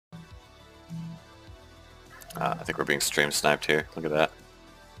I think we're being stream sniped here. Look at that.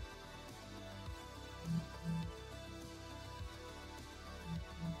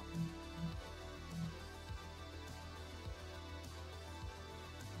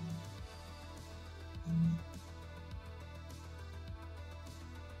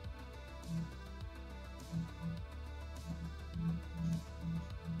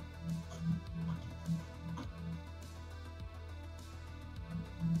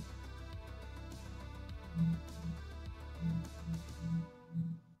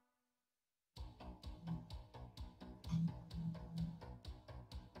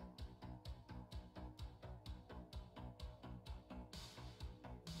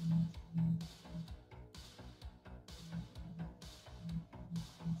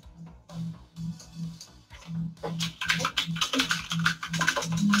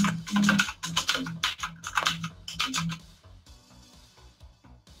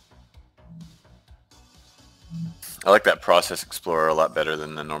 I like that Process Explorer a lot better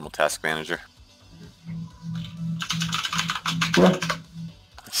than the normal Task Manager. Yeah.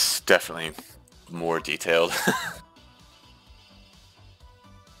 It's definitely more detailed.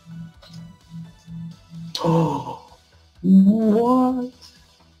 Oh, what?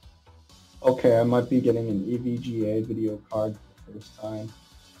 Okay, I might be getting an EVGA video card for the first time.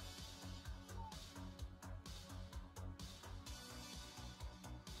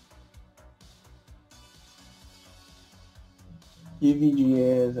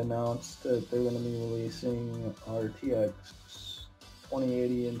 EVGA has announced that they're going to be releasing RTX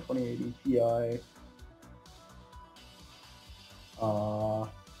 2080 and 2080 Ti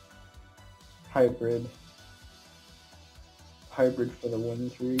hybrid for the Win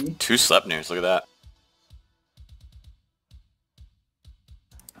 3. 2 Sleipnirs, look at that.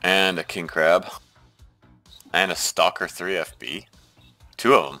 And a King Crab. And a Stalker 3 FB.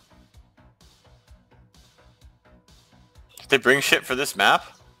 2 of them. Did they bring shit for this map?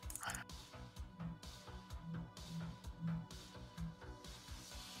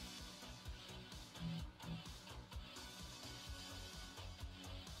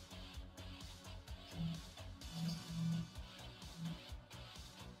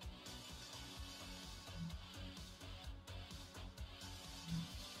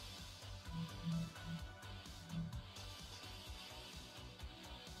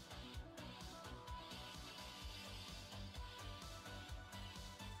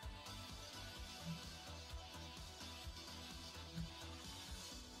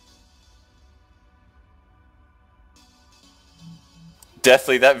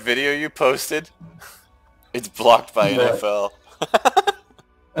 Deathly, that video you posted, it's blocked by NFL.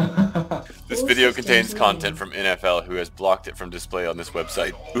 This video contains content from NFL who has blocked it from display on this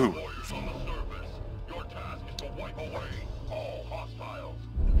website. Ooh.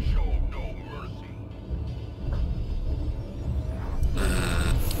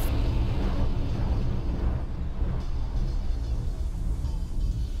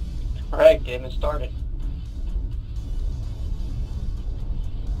 Alright, game has started.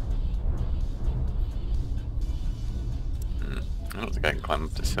 I don't think I can climb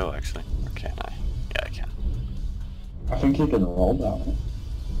up this hill, actually. Or can I? Yeah, I can. I think you can roll down it.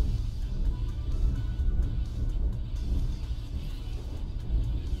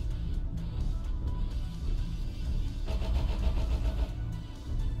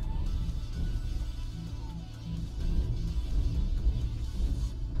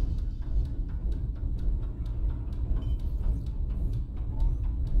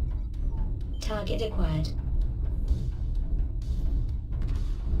 Target acquired.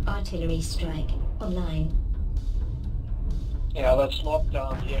 Artillery strike online. Yeah, let's lock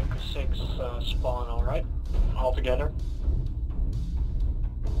down the Echo 6 spawn, alright? All together.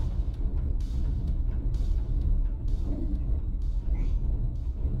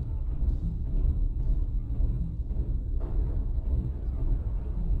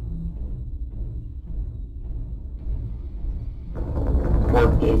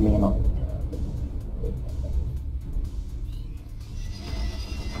 Ford gave me an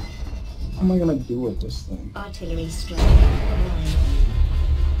What am I gonna do with this thing? Artillery strike online.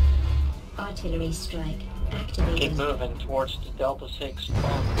 Artillery strike activated. Keep moving towards the Delta 6 spawn.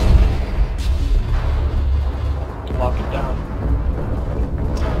 Lock it down.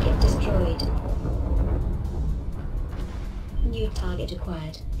 Target destroyed. New target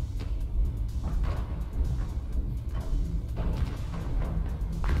acquired.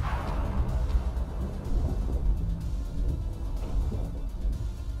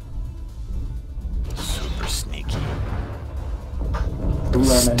 Super sneaky.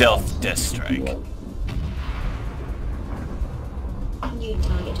 Stealth death strike. New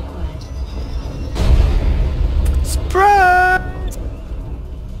target acquired.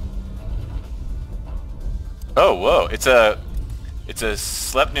 Oh, whoa! It's a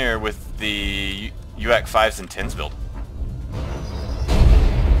Sleipnir with the UAC 5s and 10s build.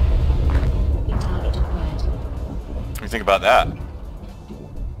 New target acquired. What do you think about that?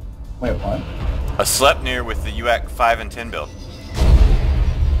 Wait, what? A Sleipnir with the UAC 5 and 10 build.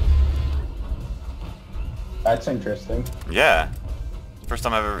 That's interesting. Yeah. First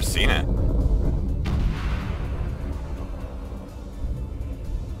time I've ever seen it.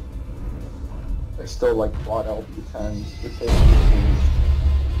 I still like quad LP10s.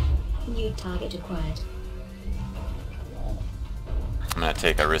 New target acquired. I'm gonna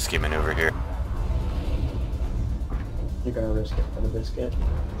take a risky maneuver here. You're gonna risk it for the biscuit.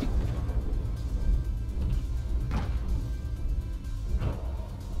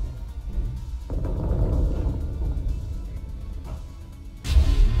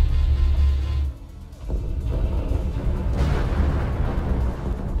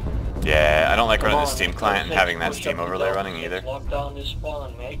 Yeah, I don't like running the Steam client and having that Steam overlay running either. Lock down this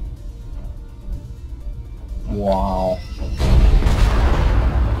spawn, mate. Wow.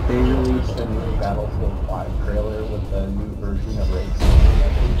 They released a new Battlefield 5 trailer with a new version of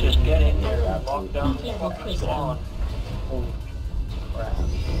racing. Just get in here They're and lock down this absolutely fucking spawn. Holy crap.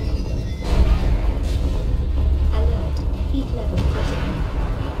 Alert. Heat level critical.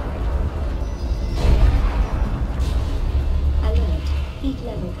 Alert. Heat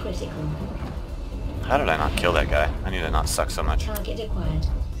level critical. How did I not kill that guy? I need to not suck so much. Target acquired.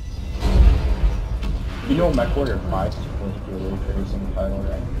 You know Mechwarrior 5 is supposed to be a ray tracing title,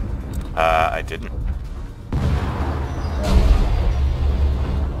 right? I didn't. Yeah.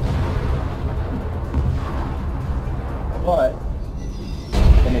 But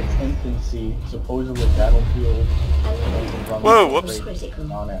in its infancy, supposedly Battlefield Alert. Whoa, whoops.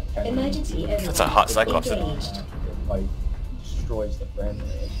 Critical. on at 10. Emergency override. That's a hot Cyclops. Engaged. It like destroys the frame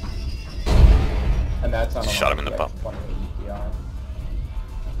rate. And that's on a Shot him in the butt. 2080 Ti.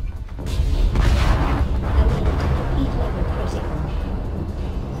 Alert. Heat level critical.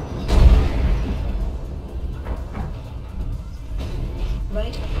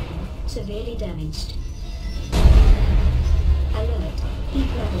 Right severely damaged. Alert. Heat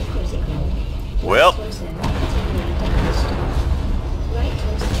level critical. Well, Torso severely damaged. Right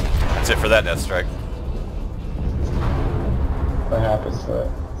torso. that's it for that death strike. What happens to it?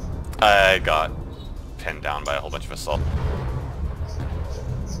 I got pinned down by a whole bunch of assault.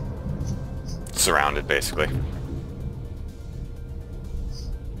 Surrounded, basically.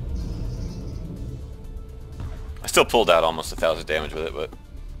 I still pulled out almost 1,000 damage with it, but...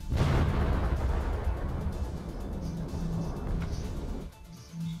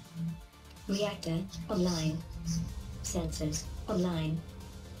 Reactor online. Sensors online.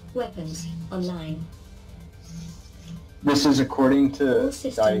 Weapons online. This is according to All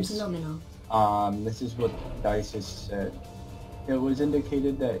systems DICE. nominal. This is what DICE has said. It was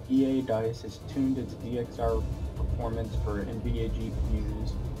indicated that EA DICE has tuned its DXR performance for NVIDIA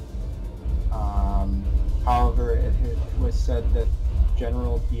GPUs. However, it was said that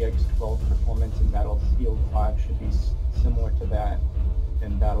general DX12 performance in Battlefield 5 should be similar to that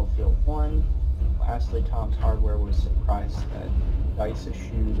in Battlefield 1. Lastly, Tom's Hardware was surprised that DICE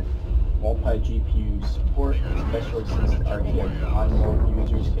eschewed multi-GPU support, especially since the RTX on-mode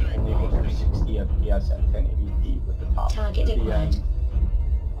users can only go for 60 FPS at 1080p with the top Target acquired.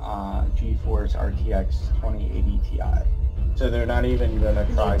 GeForce RTX 2080 Ti. So they're not even going to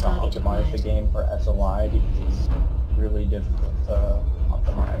try to target optimize the acquired. game for SLI because it's really difficult to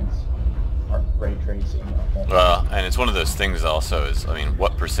optimize ray tracing. Well, and it's one of those things also is, I mean,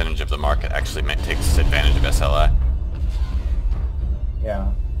 what percentage of the market actually takes advantage of SLI?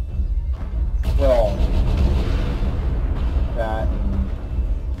 Yeah. Well, that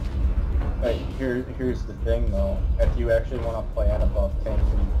and here's the thing though. If you actually want to play at above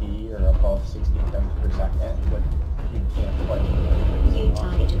 1080p or above 60 frames per second, but you can't play with New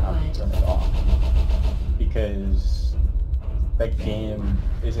target acquired. turn it off because that game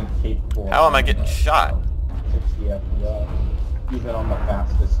isn't capable. How am I getting shot? 60 FPS, even on the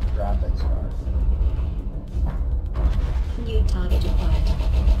fastest graphics card. New target acquired.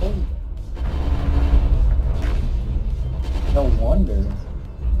 Oh. No wonder.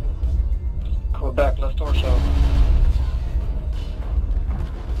 We're back left torso.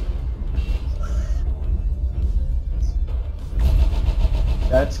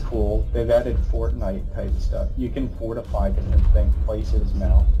 That's cool. They've added Fortnite type stuff. You can fortify different places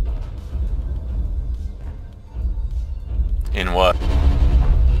now. In what?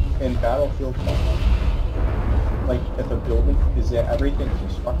 In Battlefield 5, like if a building, because everything's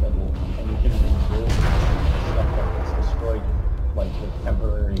destructible, and you can rebuild stuff that gets destroyed like with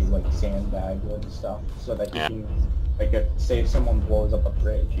temporary like sandbag and stuff, so that you Yeah. can like say if someone blows up a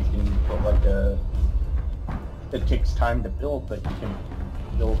bridge, you can put like a. It takes time to build, but you can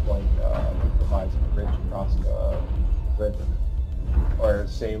build like improvised bridge across the river, or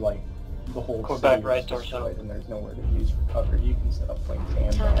say like the whole Go city back is right or destroyed so. and there's nowhere to use for cover. You can set up like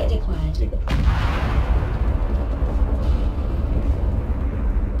Target sandbags, acquired. dig a.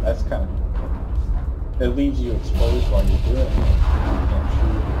 That's kind of. It leaves you exposed while you're doing it. You can't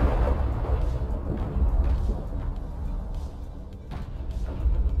shoot.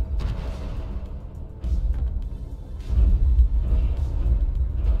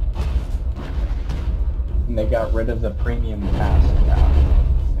 And they got rid of the premium pass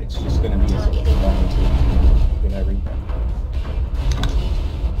now. It's just going to be a simple one to get everything.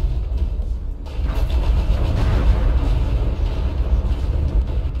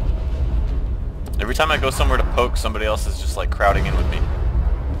 Every time I go somewhere to poke, somebody else is just like crowding in with me.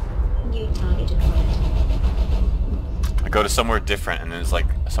 New target acquired. I go to somewhere different and then it's like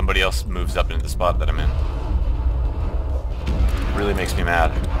somebody else moves up into the spot that I'm in. It really makes me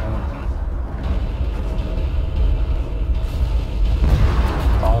mad.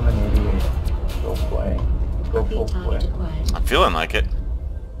 Call him an idiot. Go play. Go New full play. target acquired. I'm feeling like it.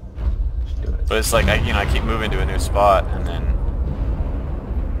 Just do it. But it's like, I keep moving to a new spot and then...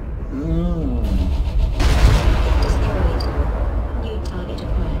 Destroyed. New target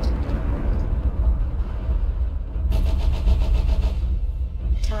acquired.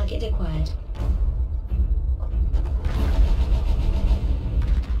 Target acquired.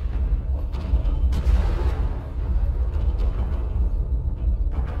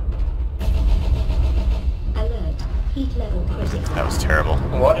 Alert. Heat level critical. That was terrible.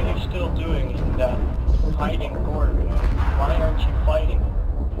 What are you still doing in that hiding corner? Why aren't you fighting?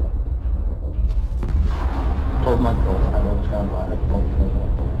 Told my girlfriend I was down by the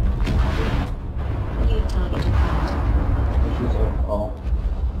New target acquired. She's like, oh.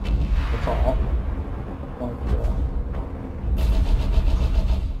 That's all. Like,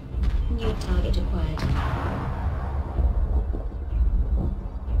 New target acquired.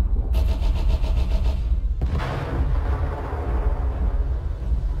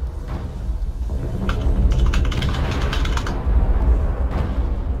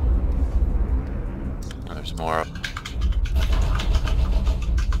 Oh, there's more.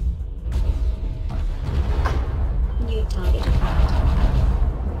 New target acquired.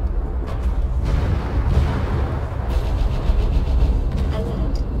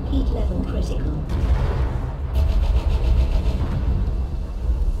 Alert. Heat level critical.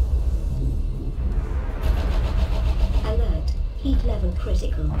 Alert. Heat level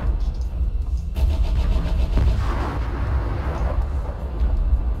critical.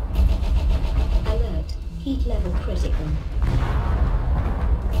 Alert. Heat level critical.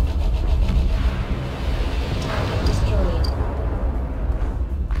 Target destroyed.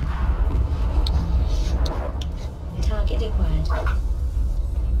 Target acquired.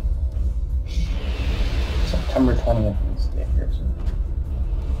 September 20th is the year.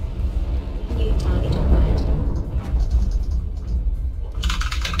 New target acquired.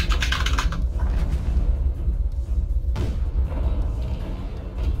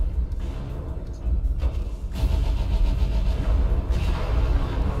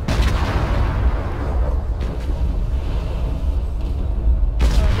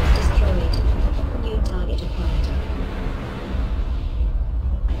 Target destroyed. New target acquired.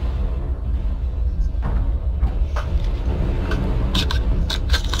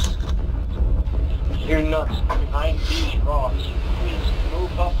 You're nuts. Behind these rocks. Please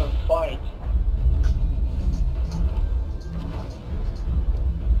move up and fight.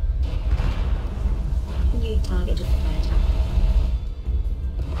 New target acquired.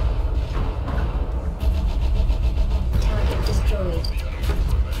 Target destroyed.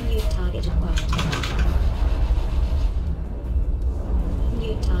 New target acquired.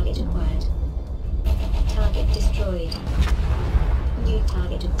 New target acquired. Target destroyed. New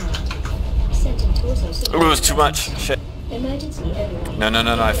target acquired. Sent in torso Ooh, signal. it was too much. Shit. Emergency override.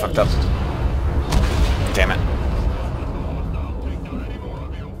 No, I fucked up. Damn it.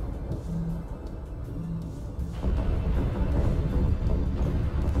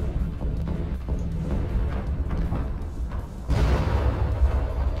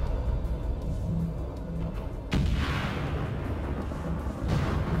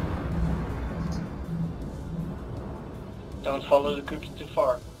 Don't follow the cookie too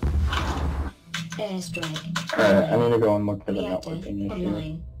far. Airstrike. Alright, I need to go and look for the Reactor networking issue.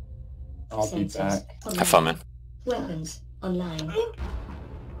 online. I'll be Sensors back. online. Have fun, man. Weapons online.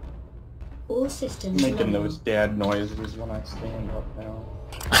 All systems Making nominal. those dad noises when I stand up now.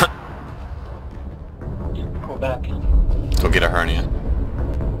 Go back. Go get a hernia.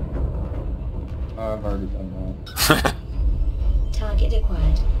 I've already done that. Target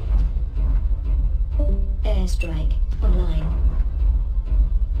acquired. Airstrike online.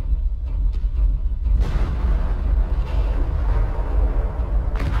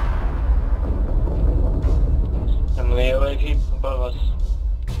 And the UAV above us.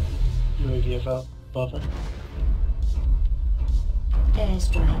 UAV above us.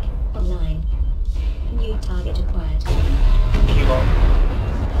 Airstrike online. New target acquired.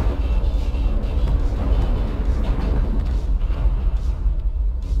 Kilo.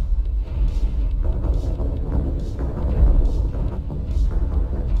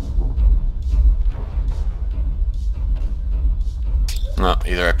 No,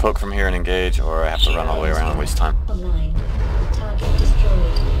 either I poke from here and engage, or I have to run all the way around and waste time. Online. Target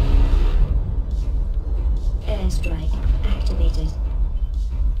destroyed. Airstrike activated.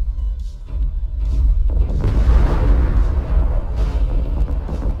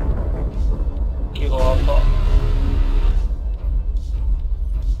 Kilo Alpha.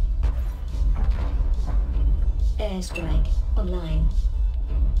 Airstrike online.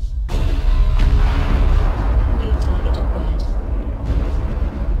 New target acquired.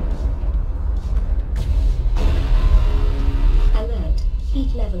 Alert.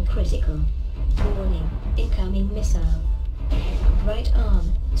 Heat level critical. Warning. Incoming missile. Right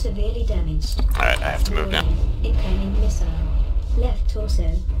arm severely damaged. Alright, I have to move now. Warning. Incoming missile. Left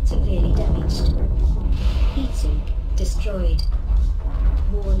torso severely damaged. Heat sink destroyed.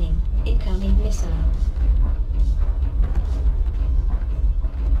 Warning. Incoming missile.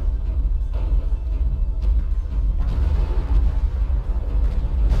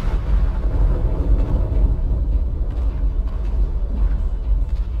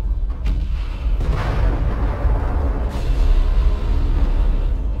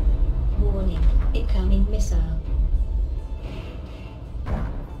 Warning. Incoming missile.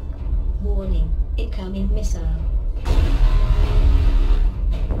 Warning. Incoming missile.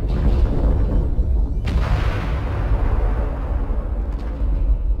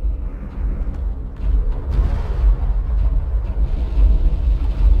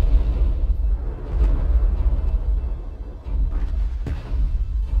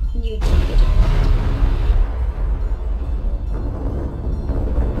 New target acquired.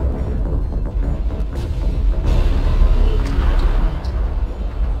 New target acquired.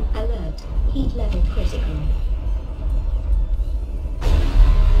 Alert. Heat level critical.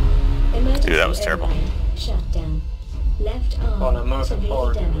 Emergency Dude, that was terrible. override. Shut down. Left Oh, no, arm moving severely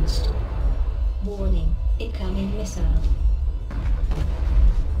forward. damaged. Warning. Incoming missile.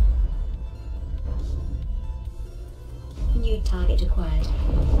 New target acquired.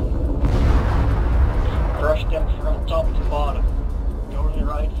 Crush them from top to bottom. Go to the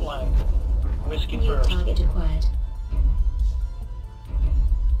right flank. Whiskey New first. target acquired.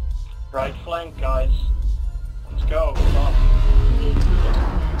 Right flank, guys. Let's go. Come on. New target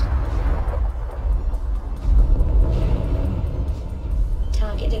acquired.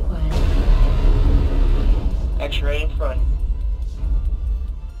 Target acquired. X-ray in front.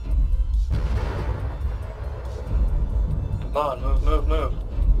 Come on, move, move, move.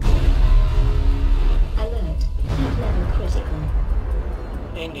 Alert. Heat level critical.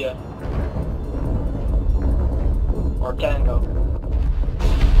 India. Or Tango.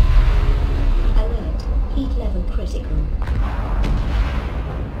 Alert. Heat level critical.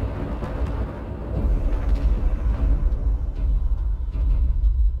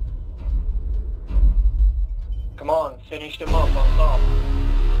 Come on, finish them up on top.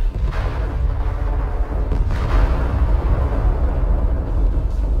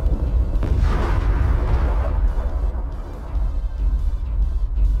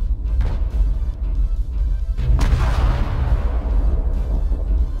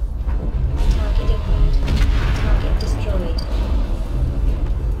 Target acquired. Target destroyed.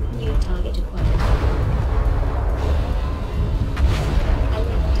 New target acquired.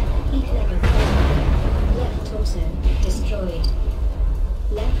 Alert. Heat level critical. Left torso destroyed.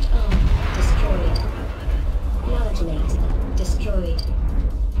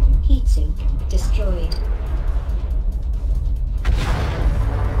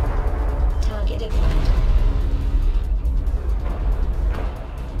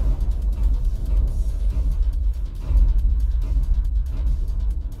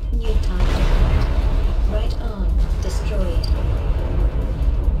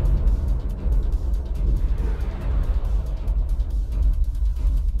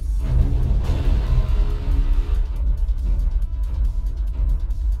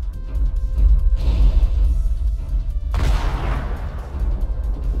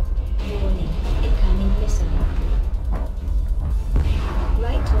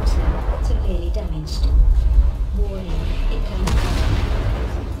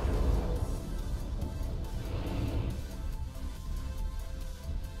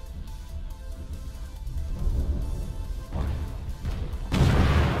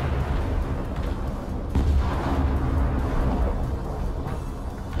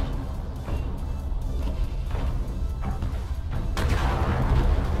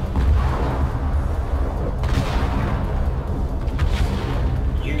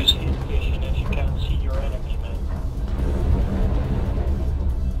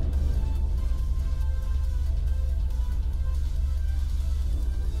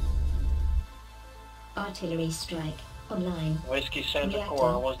 Artillery strike online. Whiskey Center Reactor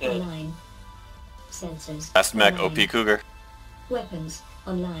Core was dead. online. Sensors. Last mech, online. OP Cougar. Weapons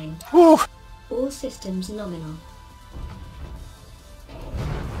online. Whew. All systems nominal.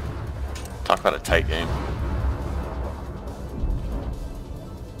 Talk about a tight game.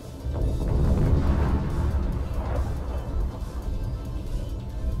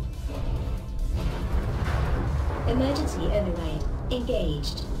 Emergency override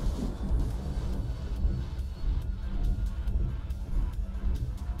engaged.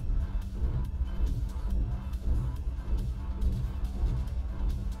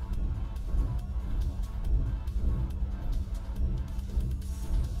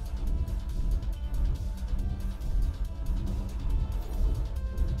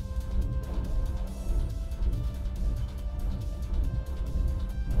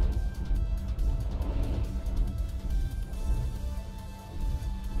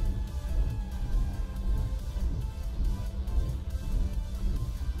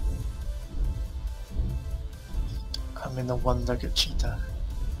 I'm in a one-legged cheetah.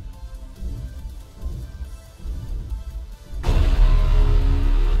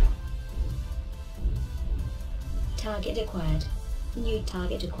 Target acquired. New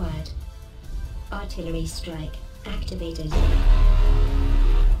target acquired. Artillery strike activated.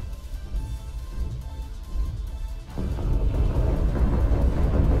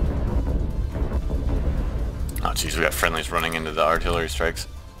 Oh jeez, we got friendlies running into the artillery strikes.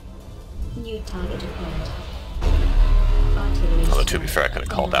 New target acquired. Artillery Although to be strike fair, I could have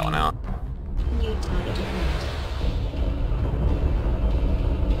called that one out. New target acquired.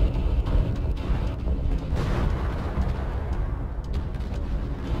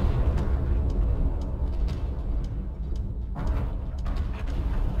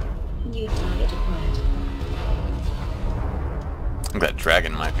 New target acquired. I think that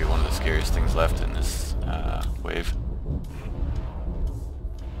dragon might be one of the scariest things left in this wave.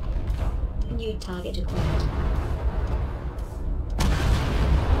 New target acquired.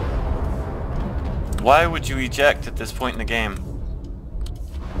 Why would you eject at this point in the game?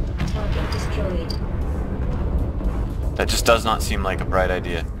 Target destroyed. That just does not seem like a bright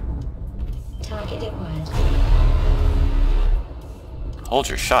idea. Target acquired. Hold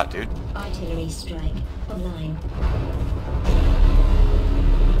your shot, dude. Artillery strike online.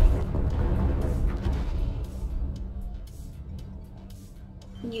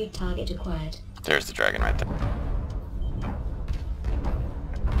 New target acquired. There's the dragon right there.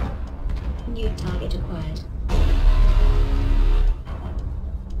 New target acquired.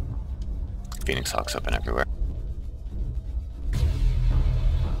 Phoenix Hawk's up and everywhere.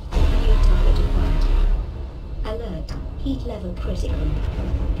 New target acquired. Alert. Heat level critical.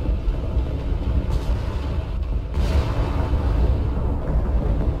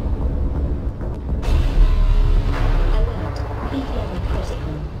 Alert. Heat level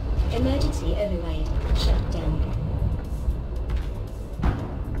critical. Emergency override. Shut down.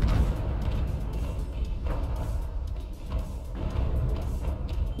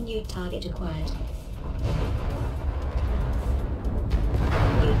 New target acquired.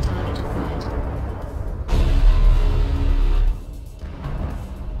 New target acquired.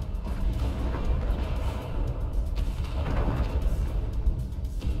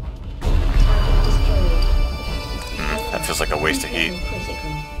 Target destroyed. That feels like a waste of heat. Critical.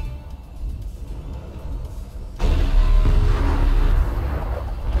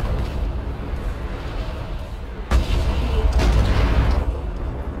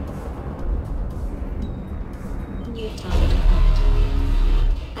 New target acquired.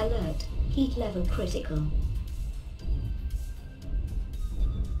 Alert. Heat level critical.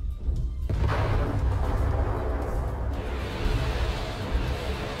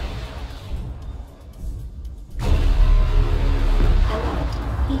 Alert.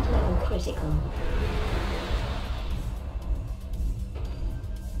 Heat level critical.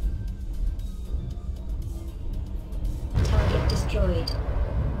 Target destroyed.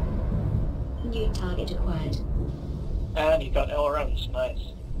 New target acquired. And you got LRMs, nice.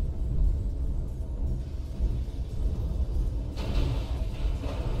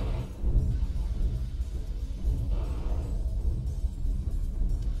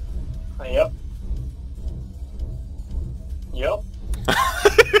 Yep. Yep.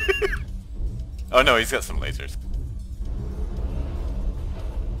 Oh no, he's got some lasers.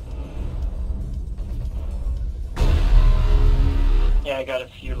 Yeah, I got a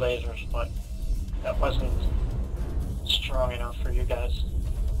few lasers, but that wasn't strong enough for you guys.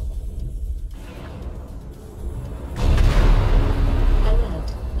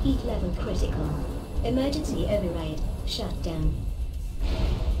 Alert. Heat level critical. Emergency override. Shut down.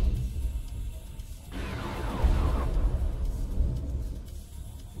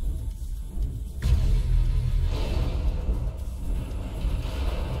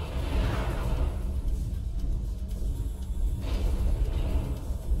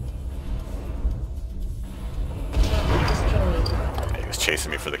 chasing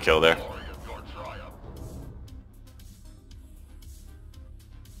me for the kill there.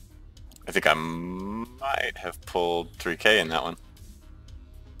 I think I might have pulled 3k in that one.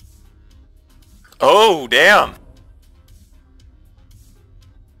 Oh, damn!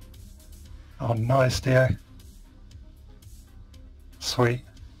 Oh, nice, Dio. Sweet.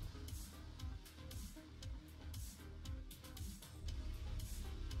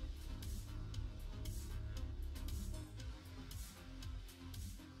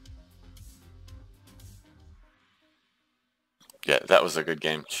 Yeah, that was a good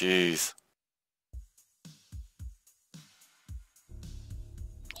game. Jeez.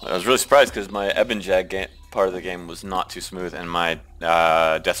 I was really surprised because my Ebonjag part of the game was not too smooth, and my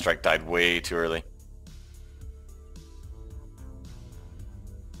Death Strike died way too early.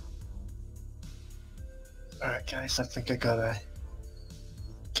 Alright guys, I think I gotta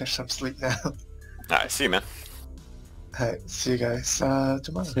catch some sleep now. Alright, see you, man. Alright, see you guys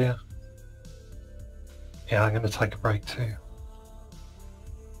tomorrow. See ya. Yeah, I'm gonna take a break too.